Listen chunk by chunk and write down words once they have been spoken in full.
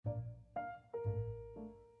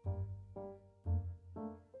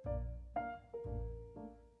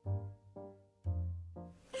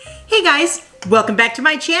Hey guys, welcome back to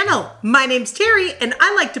my channel. My name's Terry and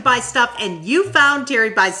I like to buy stuff, and you found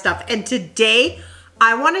Terry Buys Stuff. And today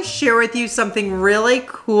I want to share with you something really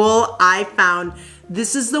cool I found.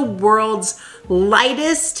 This is the world's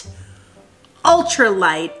lightest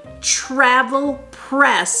ultralight travel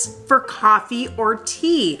press for coffee or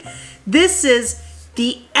tea. This is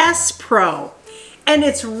the ESPRO, and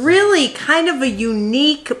it's really kind of a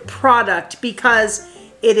unique product because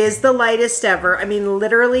it is the lightest ever. I mean,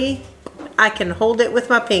 literally, I can hold it with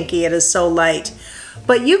my pinky. It is so light.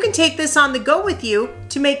 But you can take this on the go with you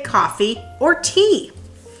to make coffee or tea.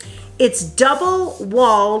 It's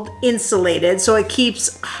double-walled insulated, so it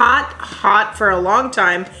keeps hot for a long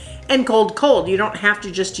time and cold. You don't have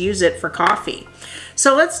to just use it for coffee.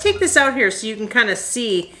 So let's take this out here so you can kind of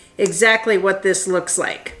see exactly what this looks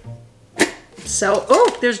like. So,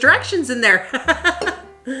 oh, there's directions in there.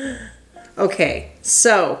 Okay,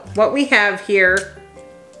 so what we have here,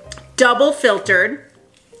 double filtered,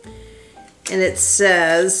 and it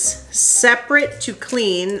says separate to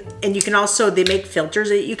clean, and you can also, they make filters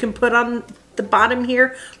that you can put on the bottom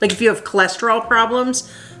here. Like if you have cholesterol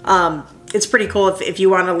problems, it's pretty cool if you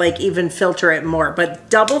want to like even filter it more. But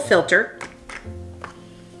double filter,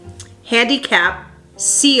 handicap,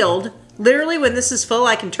 sealed. Literally when this is full,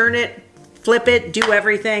 I can turn it, flip it, do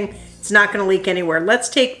everything. It's not gonna leak anywhere. Let's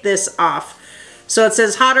take this off. So it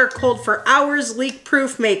says hot or cold for hours, leak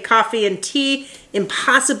proof, make coffee and tea,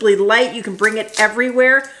 impossibly light. You can bring it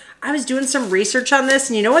everywhere. I was doing some research on this,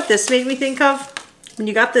 and you know what this made me think of? When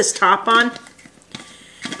you got this top on,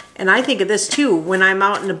 and I think of this too, when I'm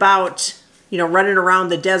out and about, you know, running around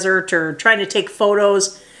the desert or trying to take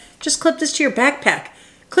photos, just clip this to your backpack.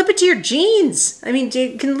 Clip it to your jeans. I mean,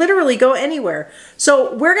 you can literally go anywhere.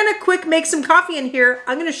 So we're gonna quick make some coffee in here.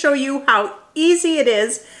 I'm gonna show you how easy it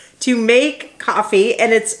is to make coffee,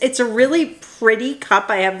 and it's a really pretty cup.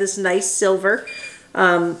 I have this nice silver,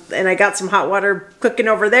 and I got some hot water cooking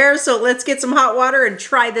over there. So let's get some hot water and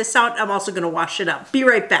try this out. I'm also gonna wash it up. Be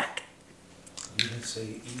right back. You didn't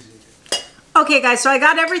say easy. Okay guys, so I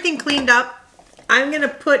got everything cleaned up. I'm gonna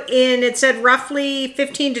put in, it said roughly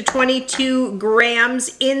 15 to 22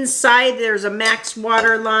 grams. Inside there's a max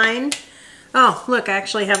water line. Oh, look, I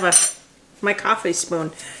actually have my coffee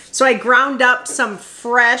spoon. So I ground up some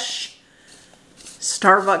fresh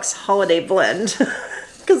Starbucks holiday blend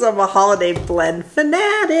because I'm a holiday blend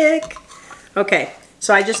fanatic. Okay,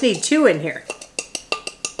 so I just need 2 in here.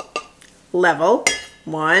 Level,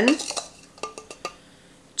 1,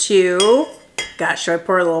 2. Gosh, should I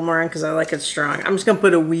pour a little more in because I like it strong? I'm just gonna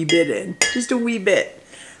put a wee bit in, just a wee bit.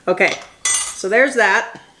 Okay, so there's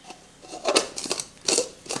that.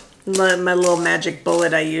 My little magic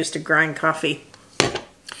bullet I use to grind coffee.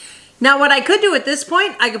 Now what I could do at this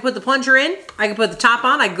point, I could put the plunger in, I could put the top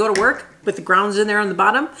on, I could go to work with the grounds in there on the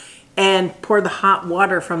bottom and pour the hot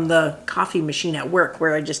water from the coffee machine at work,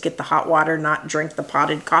 where I just get the hot water, not drink the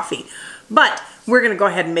potted coffee. But we're gonna go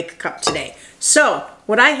ahead and make a cup today. So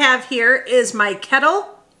what I have here is my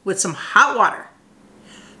kettle with some hot water.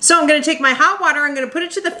 So I'm gonna take my hot water, I'm gonna put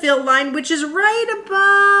it to the fill line, which is right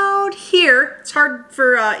about here. It's hard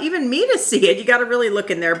for even me to see it. You gotta really look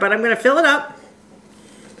in there, but I'm gonna fill it up.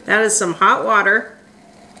 That is some hot water.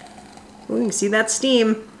 Ooh, you can see that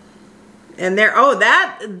steam. And there, oh,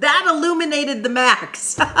 that illuminated the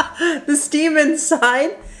max. The steam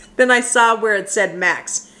inside. Then I saw where it said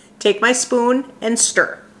max. Take my spoon and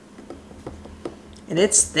stir. And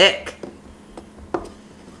it's thick.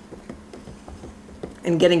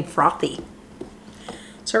 And getting frothy.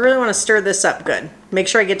 So I really want to stir this up good. Make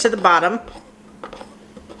sure I get to the bottom.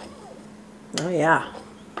 Oh yeah.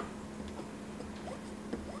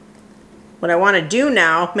 What I want to do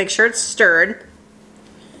now, make sure it's stirred.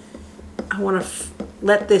 I want to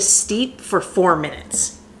let this steep for 4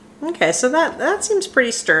 minutes. Okay, so that seems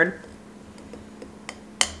pretty stirred.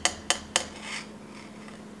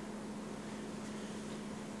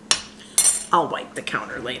 I'll wipe the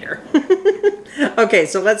counter later. Okay,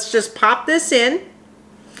 so let's just pop this in.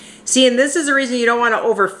 See, and this is the reason you don't want to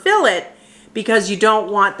overfill it, because you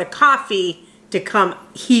don't want the coffee to come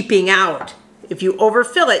heaping out. If you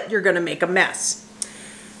overfill it, you're gonna make a mess.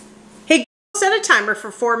 Hey, set a timer for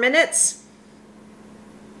 4 minutes.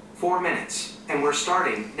 4 minutes, and we're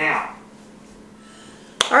starting now.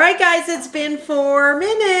 All right, guys, it's been 4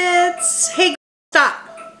 minutes. Hey,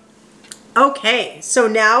 stop. Okay, so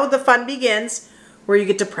now the fun begins where you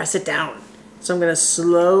get to press it down. So I'm gonna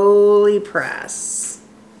slowly press.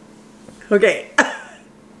 Okay.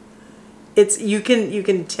 You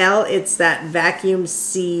can tell it's that vacuum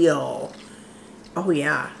seal. Oh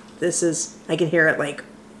yeah, this is, I can hear it like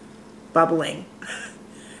bubbling.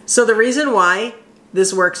 So the reason why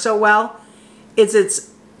this works so well is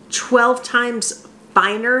it's 12 times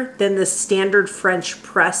finer than the standard French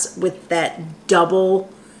press with that double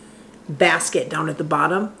basket down at the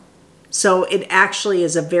bottom. So it actually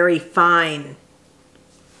is a very fine,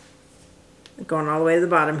 going all the way to the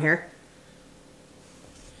bottom here.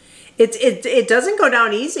 It doesn't go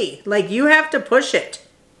down easy. Like, you have to push it.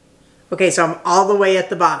 Okay, so I'm all the way at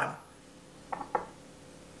the bottom.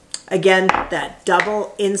 Again, that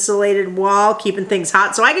double insulated wall, keeping things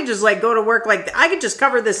hot. So I could just like go to work like, I could just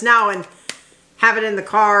cover this now and have it in the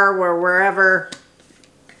car or wherever.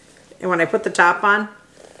 And when I put the top on,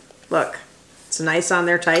 look, it's nice on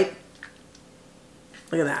there tight.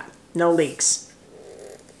 Look at that, no leaks.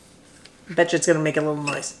 I bet you it's gonna make a little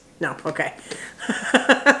noise. No, okay.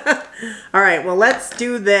 All right, well, let's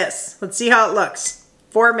do this. Let's see how it looks.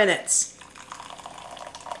 4 minutes.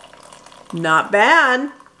 Not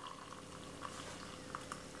bad.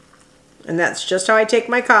 And that's just how I take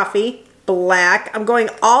my coffee. Black. I'm going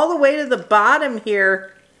all the way to the bottom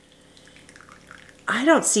here. I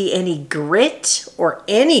don't see any grit or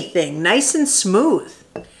anything. Nice and smooth.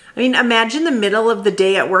 I mean, imagine the middle of the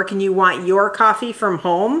day at work and you want your coffee from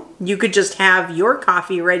home. You could just have your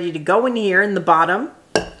coffee ready to go in here in the bottom.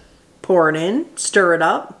 Pour it in, stir it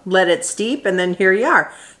up, let it steep, and then here you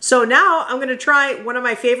are. So now I'm going to try one of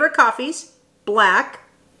my favorite coffees, black.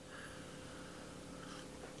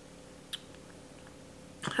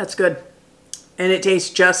 That's good. And it tastes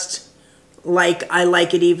just like I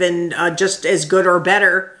like it, even just as good or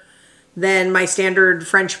better than my standard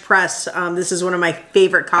French press. This is one of my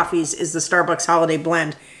favorite coffees, is the Starbucks Holiday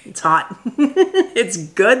Blend. It's hot. It's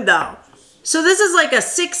good though. So this is like a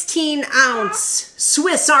 16-ounce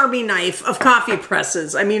Swiss Army knife of coffee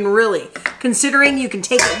presses. I mean, really, considering you can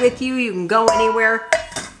take it with you, you can go anywhere.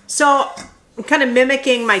 So I'm kind of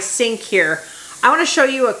mimicking my sink here. I want to show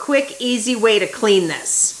you a quick, easy way to clean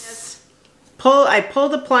this. I pull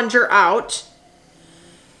the plunger out,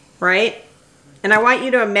 right? And I want you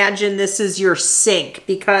to imagine this is your sink,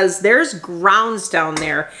 because there's grounds down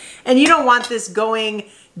there and you don't want this going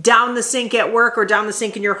down the sink at work or down the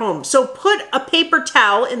sink in your home. So put a paper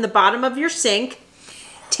towel in the bottom of your sink,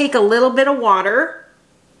 take a little bit of water,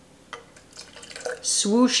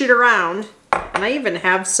 swoosh it around, and I even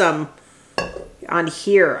have some on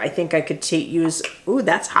here. I think I could use, ooh,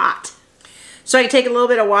 that's hot. So I take a little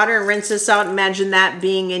bit of water and rinse this out. Imagine that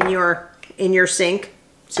being in your sink.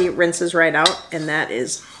 See, it rinses right out, and that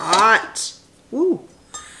is hot. Ooh.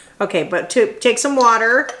 Okay, but take some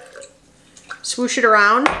water, swoosh it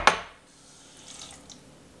around,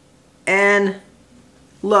 and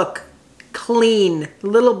look, clean. A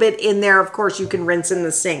little bit in there, of course, you can rinse in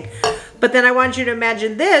the sink. But then I want you to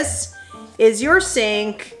imagine this is your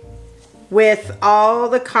sink with all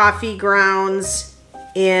the coffee grounds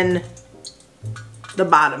in the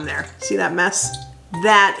bottom there. See that mess?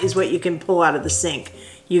 That is what you can pull out of the sink.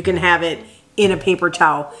 You can have it in a paper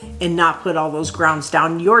towel and not put all those grounds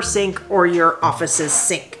down your sink or your office's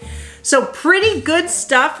sink. So pretty good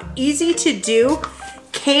stuff, easy to do.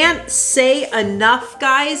 Can't say enough,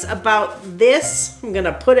 guys, about this. I'm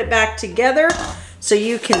gonna put it back together so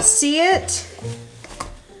you can see it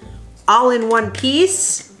all in one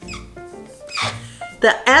piece.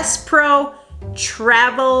 The ESPRO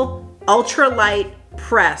Travel Ultralight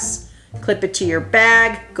Press. Clip it to your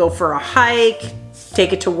bag, go for a hike,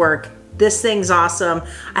 take it to work. This thing's awesome.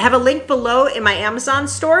 I have a link below in my Amazon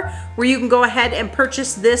store where you can go ahead and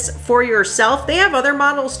purchase this for yourself. They have other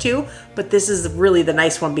models too, but this is really the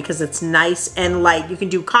nice one because it's nice and light. You can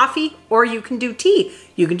do coffee or you can do tea.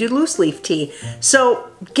 You can do loose leaf tea. So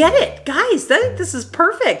get it, guys. This is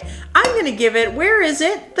perfect. I'm gonna give it, where is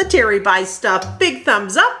it? The Terry Buys Stuff. Big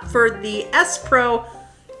thumbs up for the ESPRO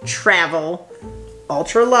Travel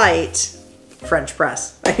Ultralight French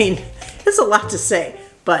press. I mean, it's a lot to say,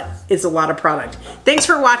 but it's a lot of product. Thanks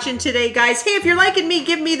for watching today, guys. Hey, if you're liking me,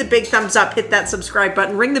 give me the big thumbs up, hit that subscribe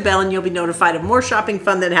button, ring the bell, and you'll be notified of more shopping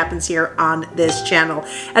fun that happens here on this channel.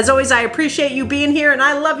 As always, I appreciate you being here, and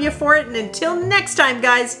I love you for it. And until next time,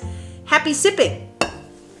 guys, happy sipping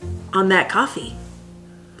on that coffee.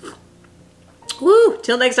 Woo!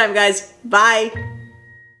 Till next time, guys. Bye.